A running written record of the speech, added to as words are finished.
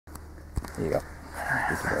There you go.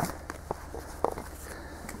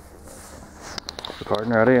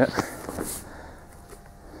 Recording ready yet?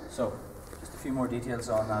 So, just a few more details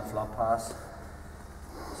on that flop pass.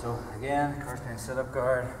 So again, first playing sit-up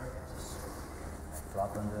guard, just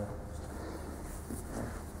flop into.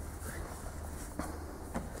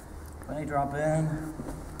 When I drop in,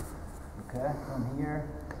 okay, from here,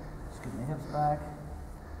 just get my hips back,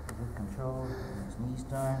 with control, bring his knees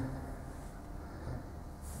down,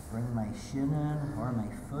 bring my shin in, or my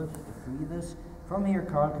foot to free this. From here,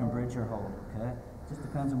 Carl can bridge or hold, okay? Just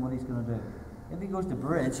depends on what he's going to do. If he goes to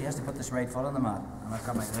bridge, he has to put this right foot on the mat. And I've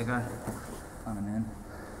got my leg out, and I'm in,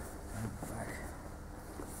 and back.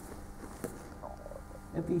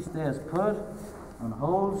 If he stays put and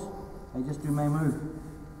holds, I just do my move,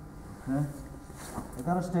 okay? I've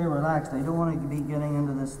got to stay relaxed. I don't want to be getting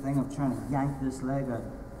into this thing of trying to yank this leg out.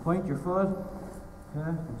 Point your foot, okay,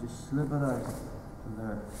 and just slip it out to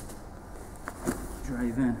there.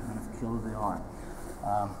 Drive in, and I've killed the arm.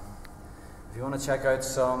 If you want to check out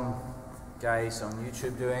some guys on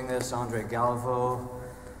YouTube doing this, Andre Galvo,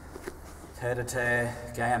 Tete,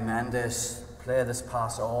 Gaia Mendes, play this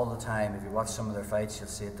pass all the time. If you watch some of their fights, you'll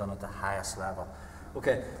see it done at the highest level.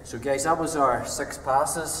 Okay, so guys, that was our 6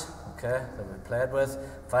 passes, okay, that we played with.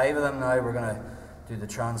 5 of them now, we're going to do the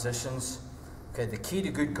transitions. Okay, the key to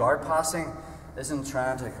good guard passing isn't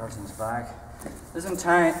trying to, Carson's back, isn't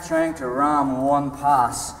trying to ram one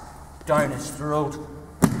pass down his throat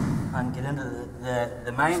and get into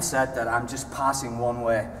the mindset that I'm just passing one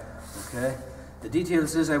way, okay? The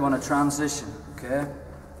details is I want to transition, okay?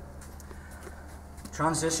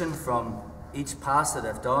 Transition from each pass that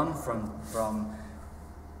I've done, from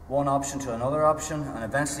one option to another option, and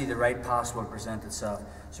eventually the right pass will present itself.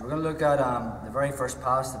 So we're going to look at the very first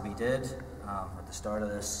pass that we did at the start of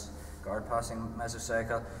this guard passing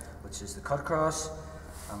mesocycle, which is the Cutcross,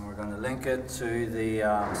 and we're going to link it to the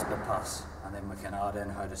split pass, and then we can add in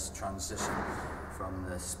how to transition from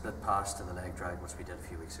the split pass to the leg drag, which we did a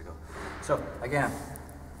few weeks ago. So again,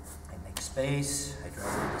 I make space, I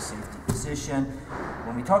drive into safety position.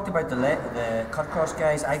 When we talked about the Cutcross,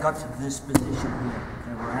 guys, I got to this position here,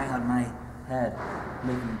 okay, where I had my head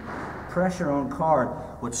making pressure on card,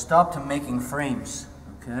 which stopped him making frames,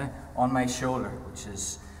 okay, on my shoulder, which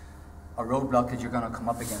is a roadblock that you're going to come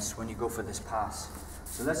up against when you go for this pass.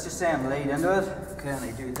 So let's just say I'm laid into it, okay, and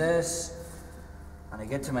I do this, and I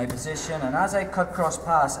get to my position, and as I cut cross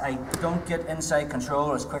pass, I don't get inside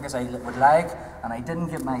control as quick as I would like, and I didn't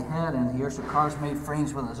get my head in here, so Carl's made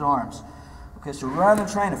frames with his arms. Okay, so rather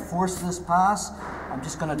than trying to force this pass, I'm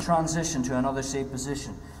just going to transition to another safe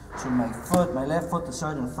position. So my foot, my left foot that's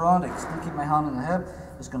out in front, I still keep my hand on the hip,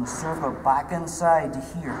 is going to circle back inside to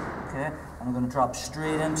here, okay? And I'm going to drop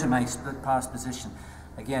straight into my split pass position.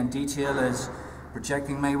 Again, detail is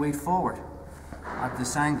projecting my weight forward at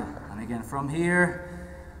this angle. And again, from here,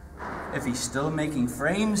 if he's still making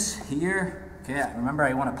frames here, okay, remember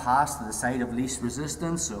I want to pass to the side of least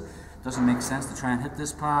resistance, so it doesn't make sense to try and hit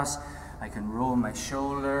this pass. I can roll my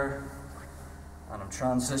shoulder, and I'm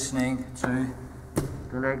transitioning to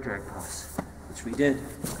the leg drag pass, which we did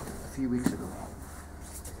a few weeks ago.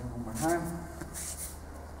 One more time.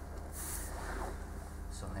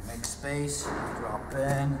 So I make space, drop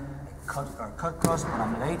in, cut cross, but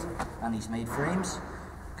I'm late, and he's made frames.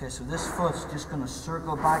 Okay, so this foot's just going to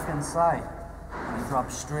circle back inside, and I drop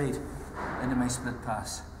straight into my split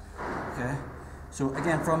pass. Okay, so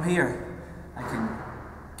again from here, I can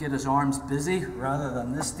get his arms busy rather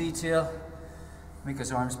than this detail. Make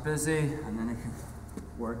his arms busy, and then I can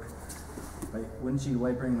work by windshield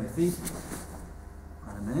wipering my feet.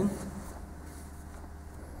 And I'm in.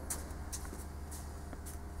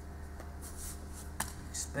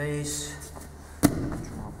 Space,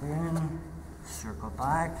 drop in, circle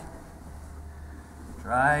back,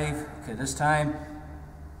 drive. Okay, this time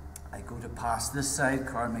I go to pass this side,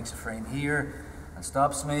 Carl makes a frame here and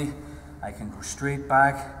stops me. I can go straight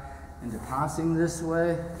back into passing this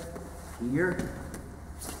way, here,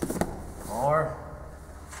 or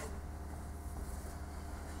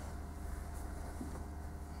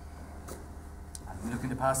I'm looking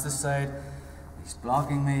to pass this side, he's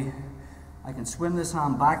blocking me. I can swim this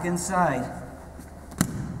hand back inside,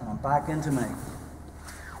 and I'm back into my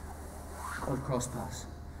cross pass.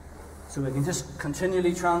 So we can just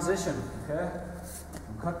continually transition, okay?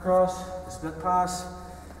 From cut cross to split pass,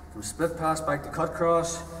 from split pass back to cut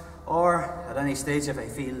cross, or at any stage if I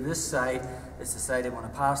feel this side is the side I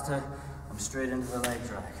want to pass to, I'm straight into the leg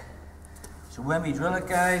drag. So when we drill it,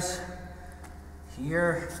 guys,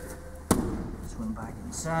 here, swim back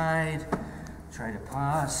inside, try to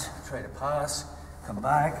pass, come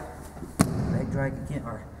back, leg drag again,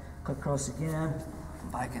 or cut cross again,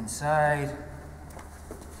 back inside.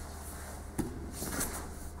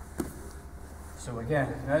 So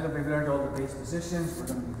again, now that we've learned all the base positions, we're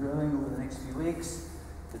going to be drilling over the next few weeks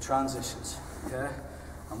the transitions, okay?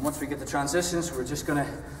 And once we get the transitions, we're just going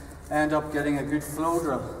to end up getting a good flow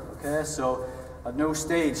drill, okay? So at no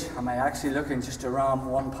stage am I actually looking just to ram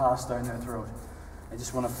one pass down their throat. I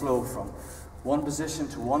just want to flow from one position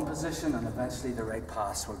to one position, and eventually the right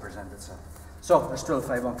pass will present itself. So let's drill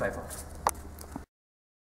 5 on 5 up.